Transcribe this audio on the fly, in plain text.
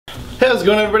Hey, how's it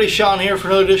going, everybody? Shaun here for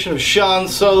another edition of Shaun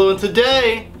Solo, and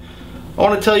today I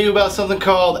want to tell you about something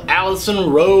called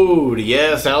Allison Road.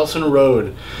 Yes, Allison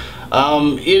Road.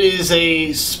 It is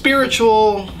a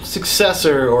spiritual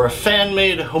successor or a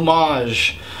fan-made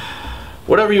homage,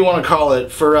 whatever you want to call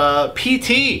it, for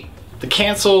PT, the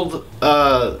canceled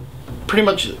pretty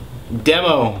much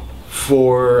demo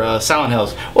for Silent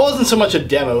Hills. Well, it wasn't so much a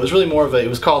demo, it was really more of it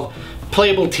was called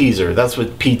Playable Teaser. That's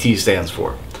what PT stands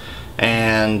for.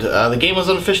 And the game was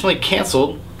unofficially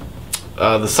canceled,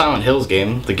 the Silent Hills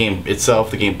game, the game itself,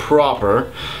 the game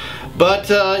proper, but,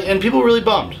 and people were really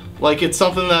bummed. Like, it's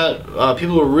something that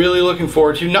people were really looking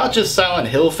forward to, not just Silent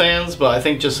Hill fans, but I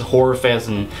think just horror fans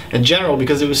in general,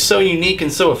 because it was so unique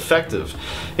and so effective.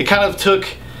 It kind of took,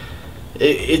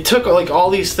 it took like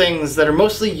all these things that are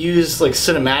mostly used like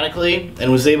cinematically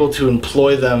and was able to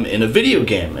employ them in a video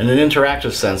game in an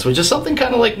interactive sense, which is something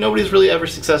kind of like nobody's really ever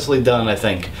successfully done, I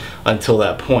think, until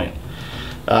that point.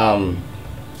 But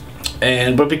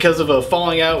because of a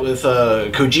falling out with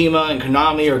Kojima and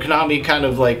Konami, or Konami kind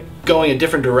of like going a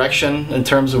different direction in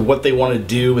terms of what they want to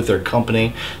do with their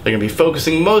company, they're going to be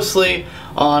focusing mostly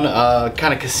on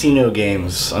kind of casino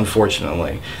games,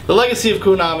 unfortunately. The legacy of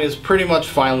Konami is pretty much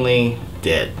finally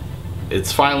dead.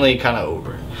 It's finally kind of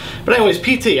over. But anyways,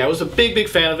 PT, I was a big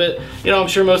fan of it. You know, I'm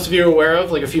sure most of you are aware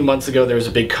of, like a few months ago there was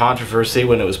a big controversy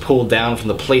when it was pulled down from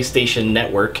the PlayStation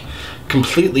Network.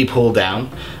 Completely pulled down.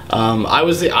 I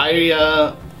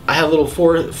had a little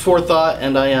forethought,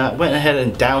 and I went ahead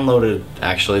and downloaded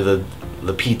actually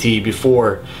the PT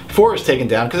before it was taken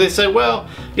down, because they said, well,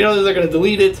 you know, they're going to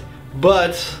delete it,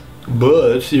 but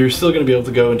you're still going to be able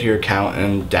to go into your account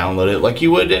and download it like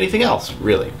you would anything else,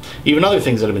 really. Even other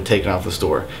things that have been taken off the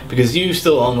store, because you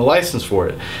still own the license for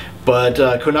it. But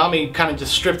Konami kind of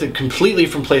just stripped it completely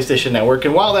from PlayStation Network,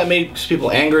 and while that makes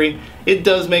people angry, it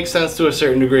does make sense to a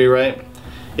certain degree, right?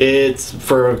 It's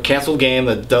for a canceled game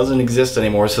that doesn't exist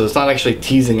anymore, so it's not actually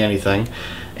teasing anything.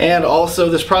 And also,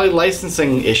 there's probably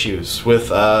licensing issues with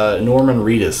Norman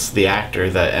Reedus, the actor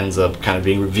that ends up kind of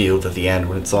being revealed at the end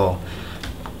when it's all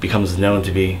becomes known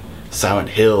to be Silent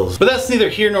Hills. But that's neither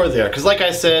here nor there, because like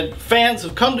I said, fans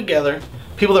have come together,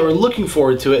 people that were looking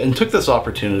forward to it, and took this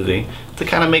opportunity to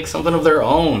kind of make something of their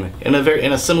own in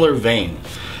a similar vein.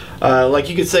 Like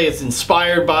you could say it's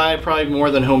inspired by, probably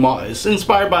more than homage. It's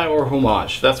inspired by or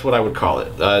homage. That's what I would call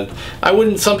it. I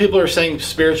wouldn't, some people are saying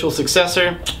spiritual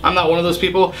successor. I'm not one of those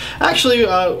people. Actually,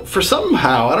 for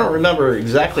somehow, I don't remember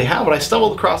exactly how, but I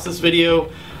stumbled across this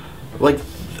video like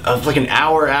an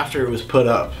hour after it was put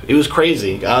up. It was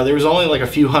crazy. There was only like a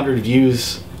few hundred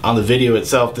views on the video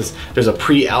itself. There's a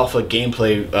pre-alpha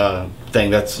gameplay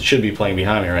thing that should be playing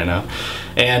behind me right now.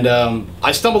 And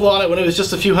I stumbled on it when it was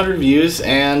just a few hundred views,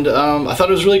 and I thought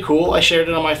it was really cool. I shared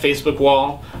it on my Facebook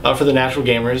wall for the Natural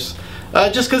Gamers,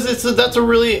 just because that's a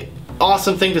really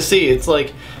awesome thing to see. It's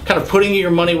like kind of putting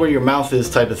your money where your mouth is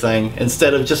type of thing,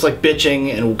 instead of just like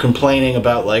bitching and complaining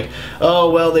about like, oh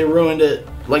well, they ruined it,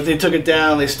 like they took it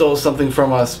down, they stole something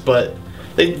from us. But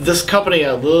this company,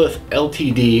 Lilith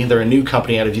Ltd, they're a new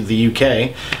company out of the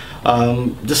UK,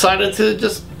 decided to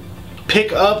just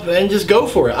pick up and just go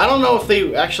for it. I don't know if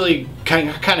they actually kind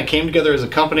of came together as a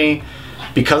company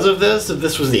because of this, if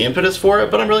this was the impetus for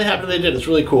it, but I'm really happy they did. It's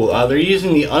really cool. They're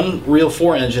using the Unreal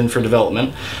 4 engine for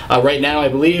development. Right now, I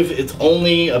believe it's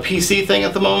only a PC thing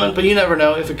at the moment, but you never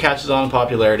know. If it catches on in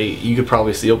popularity, you could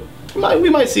probably see it. We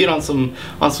might see it on some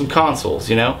consoles,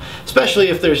 you know? Especially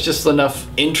if there's just enough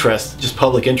interest, just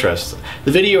public interest.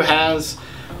 The video has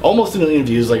almost 1 million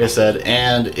views, like I said,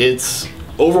 and it's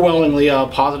overwhelmingly a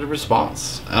positive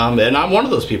response. And I'm one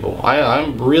of those people.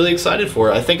 I'm really excited for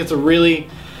it. I think it's a really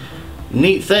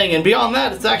neat thing, and beyond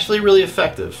that, it's actually really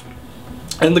effective.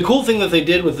 And the cool thing that they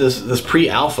did with this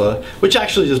pre-alpha, which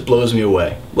actually just blows me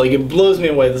away. Like, it blows me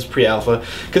away, this pre-alpha,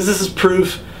 because this is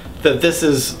proof that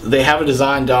they have a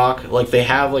design doc, like they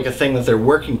have like a thing that they're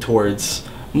working towards,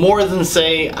 more than,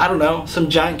 say, I don't know, some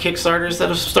giant Kickstarters that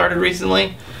have started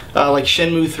recently, like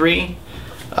Shenmue 3.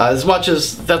 As much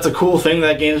as that's a cool thing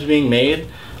that game's being made,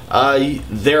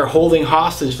 they're holding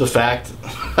hostage the fact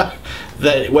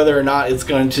that whether or not you're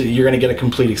going to get a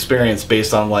complete experience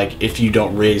based on, like, if you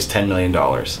don't raise $10 million.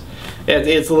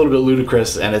 It's a little bit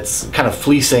ludicrous, and it's kind of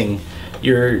fleecing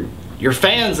your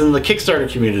fans in the Kickstarter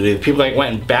community, the people that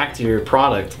went and backed your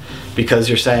product, because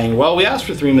you're saying, well, we asked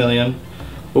for $3 million,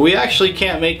 but we actually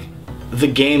can't make the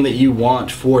game that you want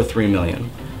for $3 million.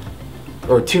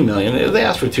 Or $2 million. They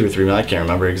asked for 2 or 3 million, I can't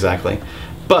remember exactly.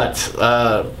 But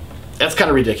that's kind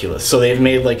of ridiculous. So they've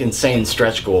made like insane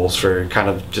stretch goals for kind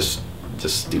of just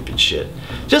Just stupid shit.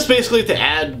 Just basically to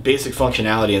add basic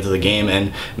functionality into the game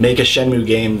and make a Shenmue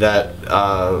game that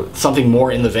something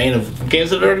more in the vein of games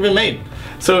that have already been made.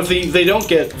 So if they don't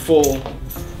get full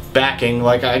backing,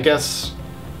 like, I guess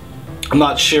I'm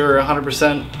not sure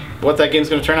 100% what that game's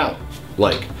going to turn out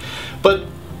like. But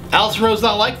Allison Road's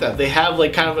not like that. They have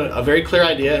like kind of a very clear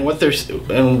idea,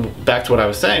 and and back to what I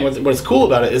was saying, what's cool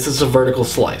about it is it's a vertical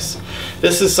slice.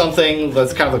 This is something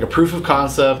that's kind of like a proof of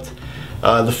concept.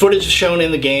 The footage shown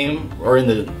in the game, or in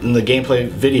the gameplay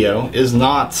video, is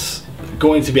not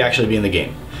going to actually be in the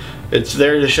game. It's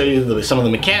there to show you some of the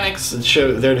mechanics. It's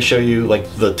there to show you like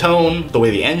the tone, the way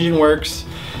the engine works,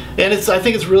 and I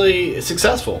think it's really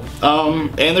successful.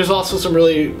 And there's also some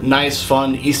really nice,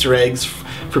 fun Easter eggs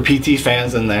for PT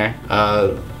fans in there,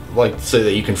 like so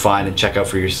that you can find and check out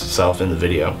for yourself in the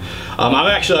video.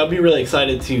 I'll be really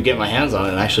excited to get my hands on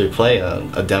it and actually play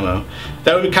a demo.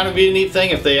 That would kind of be a neat thing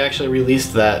if they actually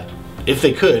released that, if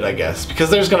they could, I guess, because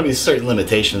there's going to be certain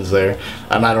limitations there.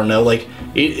 I don't know, like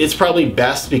it's probably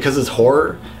best because it's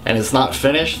horror and it's not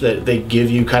finished that they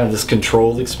give you kind of this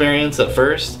controlled experience at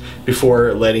first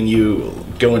before letting you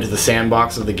go into the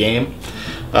sandbox of the game.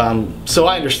 So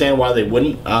I understand why they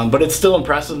wouldn't, but it's still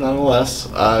impressive nonetheless.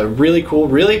 Really cool,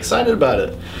 really excited about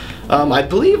it. I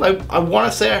believe, I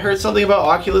want to say I heard something about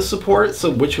Oculus support,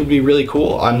 so which would be really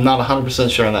cool. I'm not 100%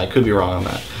 sure on that, I could be wrong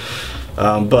on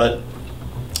that. But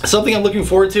something I'm looking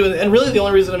forward to, and really the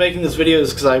only reason I'm making this video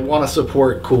is because I want to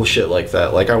support cool shit like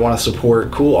that. Like, I want to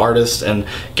support cool artists and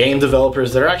game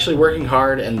developers that are actually working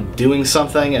hard and doing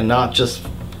something and not just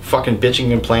fucking bitching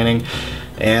and complaining.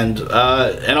 And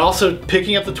also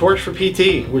picking up the torch for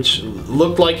PT, which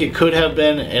looked like it could have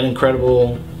been an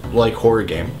incredible like horror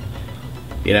game,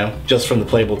 you know, just from the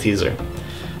playable teaser.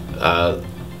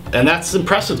 And that's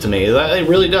impressive to me. It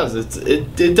really does.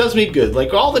 It does me good.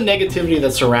 Like all the negativity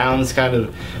that surrounds kind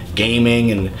of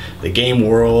gaming and the game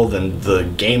world and the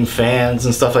game fans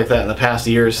and stuff like that in the past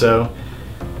year or so.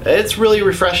 It's really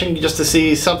refreshing just to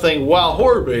see something, while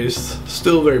horror-based,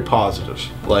 still very positive.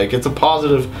 Like, it's a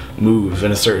positive move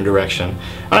in a certain direction.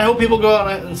 And I hope people go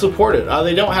out and support it.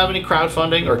 They don't have any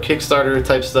crowdfunding or Kickstarter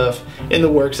type stuff in the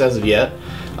works as of yet.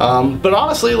 But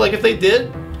honestly, like, if they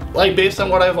did, like, based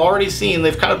on what I've already seen,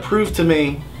 they've kind of proved to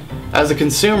me, as a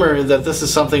consumer, that this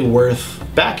is something worth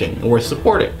backing, worth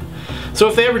supporting. So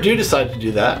if they ever do decide to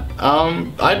do that,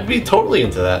 I'd be totally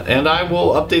into that. And I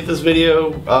will update this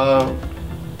video,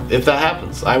 if that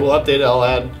happens. I will update it. I'll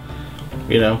add,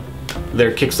 you know,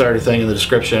 their Kickstarter thing in the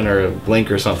description or a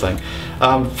link or something.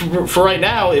 For right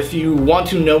now, if you want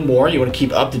to know more, you want to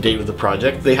keep up to date with the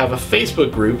project, they have a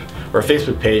Facebook group, or a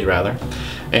Facebook page rather,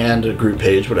 and a group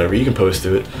page, whatever, you can post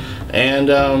to it. And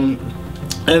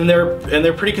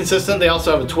they're pretty consistent. They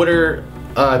also have a Twitter.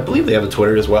 I believe they have a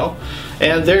Twitter as well,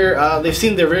 and they're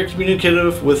very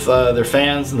communicative with their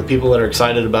fans and the people that are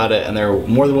excited about it, and they're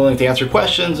more than willing to answer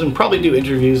questions and probably do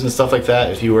interviews and stuff like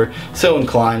that if you were so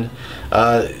inclined.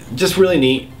 Just really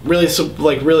neat, really seem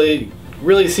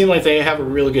like they have a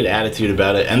really good attitude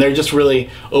about it, and they're just really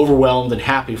overwhelmed and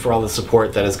happy for all the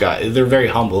support that it's got. They're very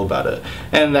humble about it,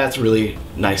 and that's really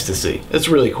nice to see. It's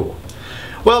really cool.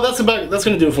 Well, that's going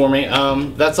to do it for me.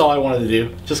 That's all I wanted to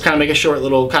do. Just kind of make a short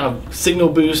little kind of signal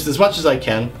boost as much as I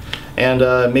can.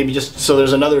 And maybe just so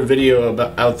there's another video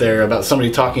out there about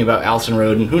somebody talking about Allison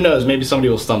Road, and who knows, maybe somebody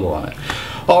will stumble on it.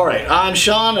 Alright, I'm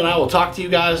Shaun, and I will talk to you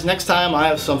guys next time I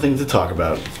have something to talk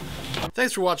about.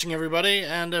 Thanks for watching, everybody,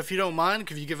 and if you don't mind,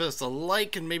 could you give us a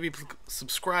like and maybe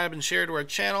subscribe and share to our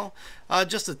channel.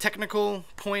 Just a technical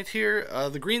point here,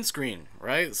 the green screen,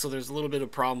 right? So there's a little bit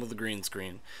of problem with the green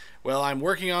screen. Well, I'm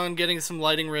working on getting some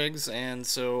lighting rigs, and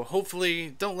so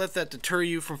hopefully don't let that deter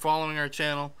you from following our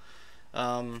channel.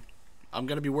 I'm going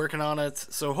to be working on it,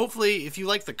 so hopefully if you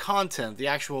like the content, the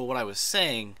actual what I was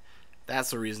saying, that's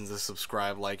the reason to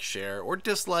subscribe, like, share, or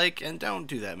dislike, and don't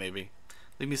do that maybe.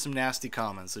 Leave me some nasty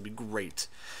comments, it'd be great.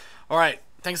 Alright,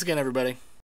 thanks again, everybody.